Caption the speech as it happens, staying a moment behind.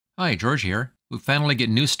Hi, George here. We finally get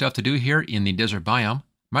new stuff to do here in the desert biome.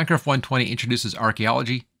 Minecraft 1.20 introduces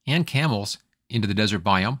archaeology and camels into the desert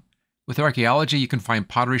biome. With archaeology, you can find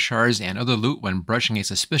pottery shards and other loot when brushing a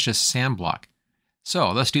suspicious sand block.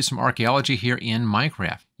 So let's do some archaeology here in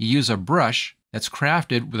Minecraft. You use a brush that's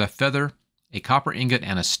crafted with a feather, a copper ingot,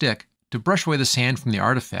 and a stick to brush away the sand from the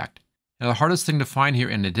artifact. Now the hardest thing to find here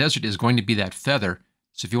in the desert is going to be that feather.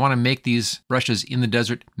 So if you want to make these brushes in the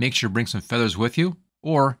desert, make sure to bring some feathers with you,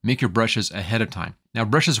 or make your brushes ahead of time. Now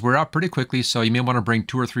brushes wear out pretty quickly, so you may want to bring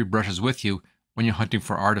 2 or 3 brushes with you when you're hunting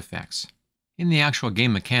for artifacts. In the actual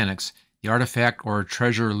game mechanics, the artifact or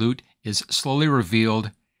treasure loot is slowly revealed,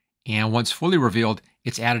 and once fully revealed,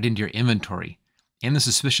 it's added into your inventory. And the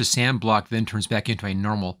suspicious sand block then turns back into a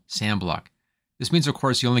normal sand block. This means, of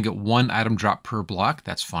course, you only get 1 item drop per block,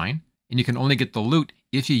 that's fine. And you can only get the loot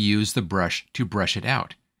if you use the brush to brush it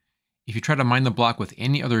out. If you try to mine the block with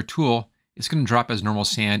any other tool, it's going to drop as normal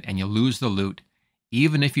sand and you lose the loot.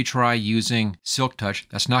 Even if you try using Silk Touch,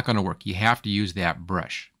 that's not going to work. You have to use that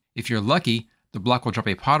brush. If you're lucky, the block will drop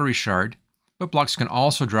a pottery shard, but blocks can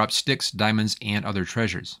also drop sticks, diamonds, and other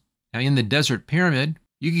treasures. Now in the desert pyramid,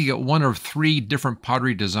 you can get 1 of 3 different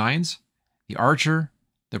pottery designs: the archer,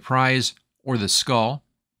 the prize, or the skull.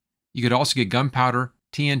 You could also get gunpowder,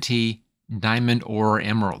 TNT, diamond, or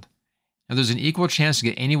emerald. Now there's an equal chance to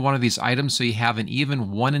get any one of these items, so you have an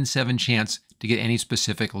even 1 in 7 chance to get any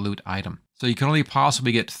specific loot item. So you can only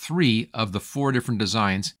possibly get 3 of the 4 different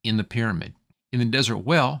designs in the pyramid. In the desert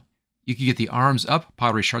well, you can get the arms up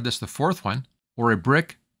pottery shard, that's the 4th one, or a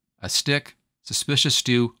brick, a stick, suspicious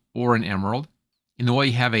stew, or an emerald. In the well,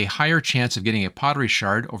 you have a higher chance of getting a pottery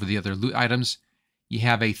shard over the other loot items. You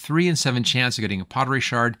have a 3 in 7 chance of getting a pottery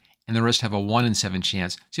shard, and the rest have a 1 in 7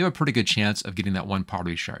 chance. So you have a pretty good chance of getting that 1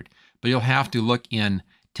 pottery shard. But you'll have to look in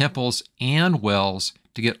temples and wells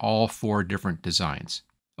to get all 4 different designs.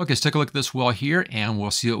 Okay, let's take a look at this well here and we'll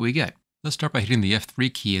see what we get. Let's start by hitting the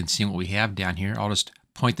F3 key and seeing what we have down here. I'll just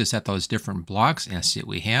point this at those different blocks and see what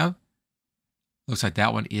we have. Looks like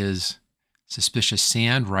that one is suspicious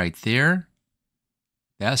sand right there.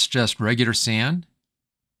 That's just regular sand.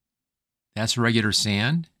 That's regular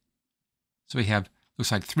sand. So we have,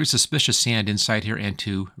 looks like 3 suspicious sand inside here and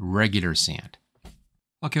 2 regular sand.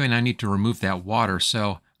 Okay, and I need to remove that water,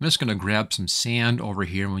 so I'm just going to grab some sand over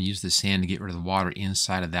here and we'll use the sand to get rid of the water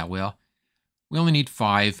inside of that well. We only need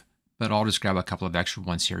 5, but I'll just grab a couple of extra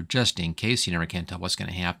ones here just in case. You never can tell what's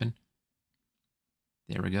going to happen.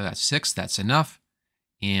 There we go, that's 6, that's enough.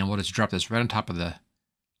 And we'll just drop this right on top of the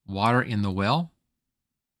water in the well.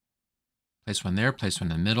 Place one there, place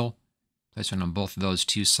one in the middle, place one on both of those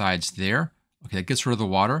 2 sides there. Okay, that gets rid of the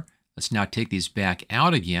water. Let's now take these back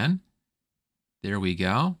out again. There we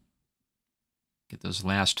go. Get those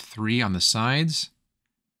last 3 on the sides.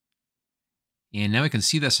 And now we can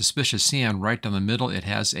see that suspicious sand right down the middle. It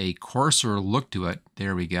has a coarser look to it.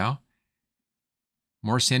 There we go.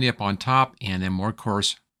 More sandy up on top and then more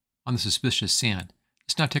coarse on the suspicious sand.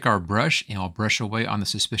 Let's now take our brush and I'll brush away on the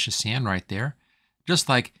suspicious sand right there. Just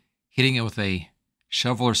like hitting it with a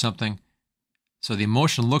shovel or something. So the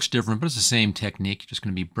motion looks different, but it's the same technique. You're just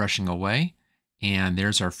going to be brushing away. And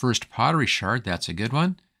there's our first pottery shard. That's a good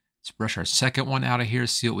one. Let's brush our second one out of here,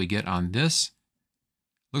 see what we get on this.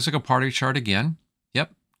 Looks like a pottery shard again.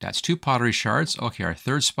 Yep, that's 2 pottery shards. Okay, our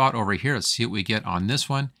 3rd spot over here. Let's see what we get on this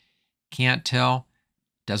one. Can't tell.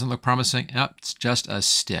 Doesn't look promising. Nope, it's just a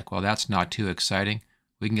stick. Well, that's not too exciting.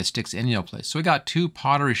 We can get sticks any other place. So we got 2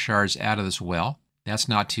 pottery shards out of this well. That's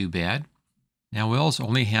not too bad. Now wells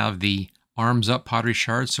only have the arms up pottery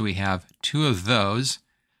shards, so we have 2 of those.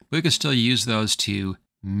 We can still use those to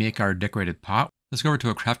make our decorated pot. Let's go over to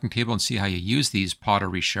a crafting table and see how you use these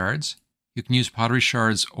pottery shards. You can use pottery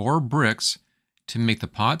shards or bricks to make the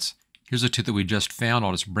pots. Here's the 2 that we just found.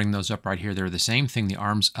 I'll just bring those up right here. They're the same thing, the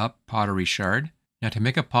arms up pottery shard. Now to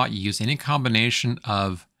make a pot, you use any combination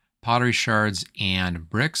of pottery shards and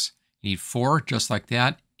bricks. You need 4 just like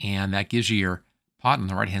that, and that gives you your pot on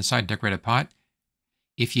the right-hand side, decorated pot.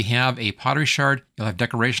 If you have a pottery shard, you'll have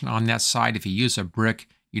decoration on that side. If you use a brick,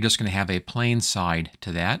 you're just going to have a plain side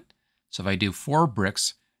to that. So if I do 4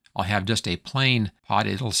 bricks, I'll have just a plain pot.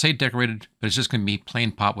 It'll say decorated, but it's just going to be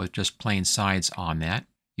plain pot with just plain sides on that.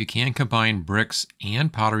 You can combine bricks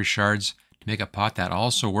and pottery shards to make a pot. That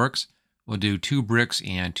also works. We'll do 2 bricks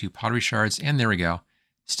and 2 pottery shards, and there we go.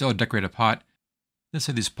 Still a decorated pot. Let's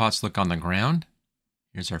say these pots look on the ground.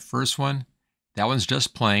 Here's our first one. That one's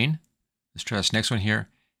just plain. Let's try this next one here.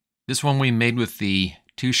 This one we made with the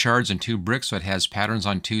 2 shards and 2 bricks, so it has patterns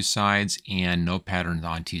on 2 sides and no patterns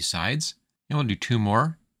on 2 sides. And we'll do 2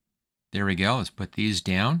 more. There we go. Let's put these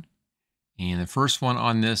down. And the first one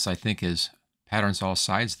on this, I think, is patterns all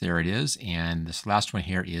sides. There it is. And this last one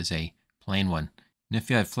here is a plain one. And if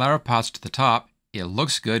you have flower pots to the top, it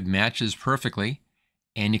looks good, matches perfectly.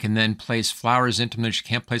 And you can then place flowers into them. You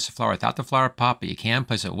can't place a flower without the flower pot, but you can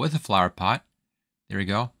place it with a flower pot. There you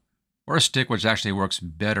go. Or a stick, which actually works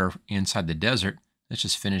better inside the desert. Let's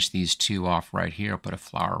just finish these two off right here. I'll put a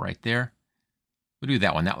flower right there. We'll do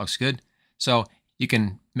that one. That looks good. So you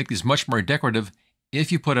can make these much more decorative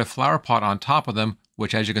if you put a flower pot on top of them,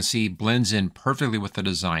 which, as you can see, blends in perfectly with the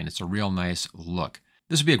design. It's a real nice look.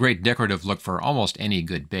 This would be a great decorative look for almost any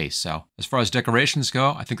good base. So as far as decorations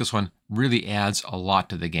go, I think this one really adds a lot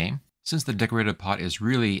to the game. Since the decorative pot is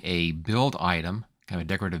really a build item, kind of a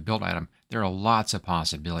decorative build item, there are lots of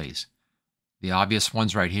possibilities. The obvious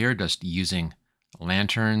ones right here, just using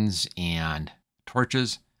lanterns and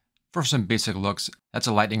torches for some basic looks. That's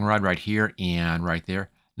a lightning rod right here and right there.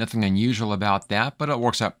 Nothing unusual about that, but it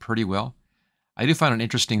works out pretty well. I do find it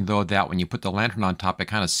interesting, though, that when you put the lantern on top, it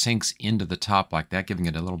kind of sinks into the top like that, giving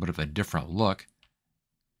it a little bit of a different look.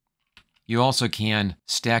 You also can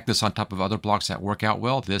stack this on top of other blocks that work out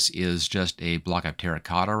well. This is just a block of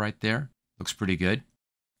terracotta right there. Looks pretty good.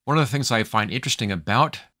 One of the things I find interesting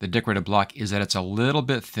about the decorative block is that it's a little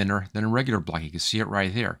bit thinner than a regular block. You can see it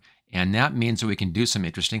right there. And that means that we can do some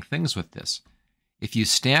interesting things with this. If you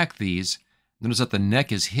stack these, notice that the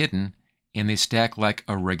neck is hidden and they stack like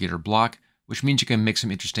a regular block, which means you can make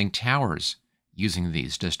some interesting towers using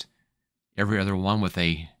these. Just every other one with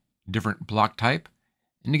a different block type.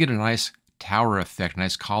 And you get a nice tower effect,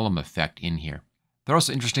 nice column effect in here. They're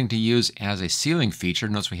also interesting to use as a ceiling feature.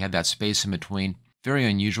 Notice we have that space in between. Very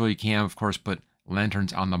unusual. You can, of course, put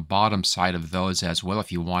lanterns on the bottom side of those as well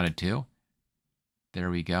if you wanted to.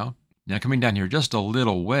 There we go. Now coming down here just a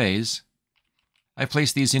little ways, I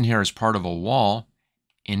placed these in here as part of a wall,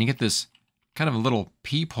 and you get this kind of a little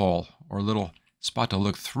peephole or a little spot to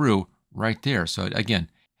look through right there. So again,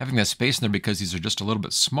 having that space in there because these are just a little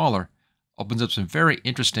bit smaller opens up some very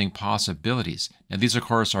interesting possibilities. Now these, of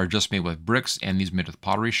course, are just made with bricks and these made with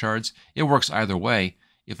pottery shards. It works either way.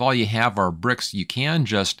 If all you have are bricks, you can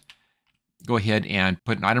just go ahead and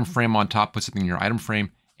put an item frame on top, put something in your item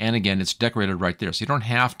frame, and again, it's decorated right there. So you don't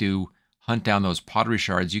have to hunt down those pottery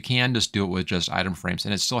shards. You can just do it with just item frames,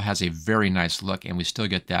 and it still has a very nice look, and we still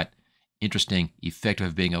get that interesting effect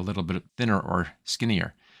of being a little bit thinner or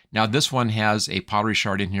skinnier. Now this one has a pottery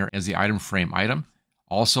shard in here as the item frame item.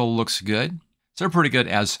 Also looks good. So they're pretty good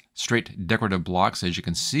as straight decorative blocks, as you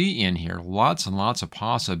can see in here. Lots and lots of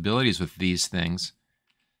possibilities with these things,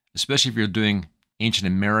 especially if you're doing ancient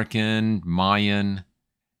American, Mayan,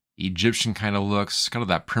 Egyptian kind of looks, kind of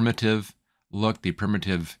that primitive look, the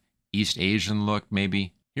primitive East Asian look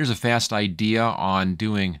maybe. Here's a fast idea on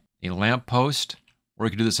doing a lamppost, or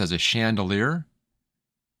you could do this as a chandelier,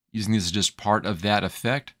 using this as just part of that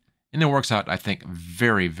effect. And it works out, I think,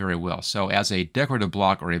 very, very well. So as a decorative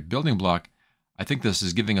block or a building block, I think this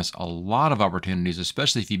is giving us a lot of opportunities,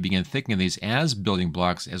 especially if you begin thinking of these as building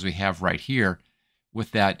blocks, as we have right here,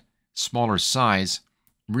 with that smaller size.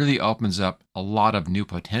 Really opens up a lot of new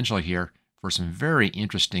potential here for some very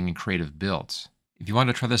interesting and creative builds. If you want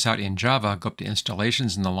to try this out in Java, go up to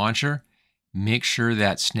Installations in the launcher. Make sure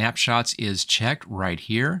that Snapshots is checked right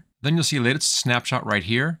here. Then you'll see latest snapshot right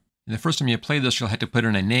here. And the first time you play this, you'll have to put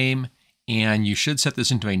in a name, and you should set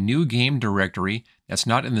this into a new game directory that's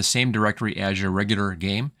not in the same directory as your regular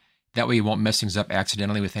game. That way you won't mess things up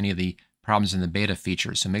accidentally with any of the problems in the beta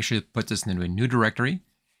features. So make sure you put this into a new directory.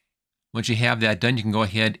 Once you have that done, you can go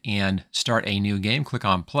ahead and start a new game. Click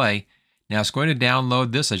on play. Now it's going to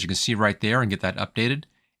download this, as you can see right there, and get that updated.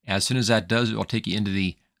 As soon as that does, it will take you into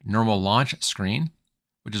the normal launch screen,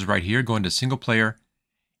 which is right here. Go into single player,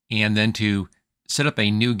 and then to set up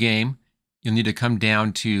a new game, you'll need to come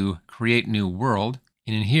down to create new world.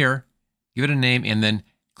 And in here, give it a name, and then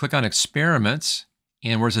click on experiments.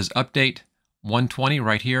 And where it says update 120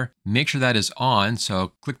 right here, make sure that is on.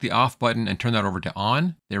 So click the off button and turn that over to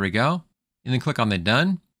on. There we go. And then click on the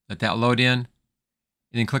done. Let that load in.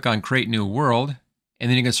 And then click on create new world. And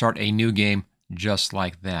then you can start a new game just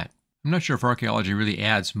like that. I'm not sure if archaeology really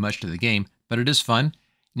adds much to the game, but it is fun.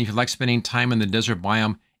 And if you like spending time in the desert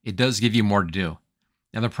biome, it does give you more to do.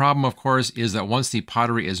 Now the problem, of course, is that once the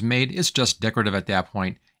pottery is made, it's just decorative at that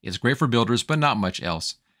point. It's great for builders, but not much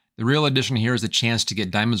else. The real addition here is the chance to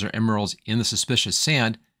get diamonds or emeralds in the suspicious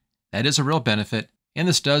sand. That is a real benefit, and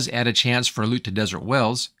this does add a chance for loot to desert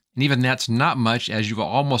wells. And even that's not much, as you will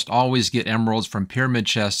almost always get emeralds from pyramid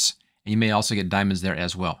chests, and you may also get diamonds there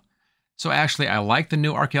as well. So actually, I like the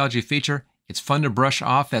new archaeology feature. It's fun to brush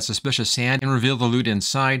off that suspicious sand and reveal the loot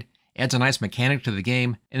inside, adds a nice mechanic to the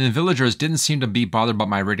game, and the villagers didn't seem to be bothered about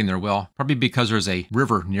my raiding their well, probably because there's a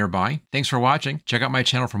river nearby. Thanks for watching. Check out my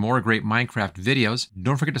channel for more great Minecraft videos.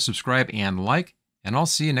 Don't forget to subscribe and like, and I'll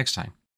see you next time.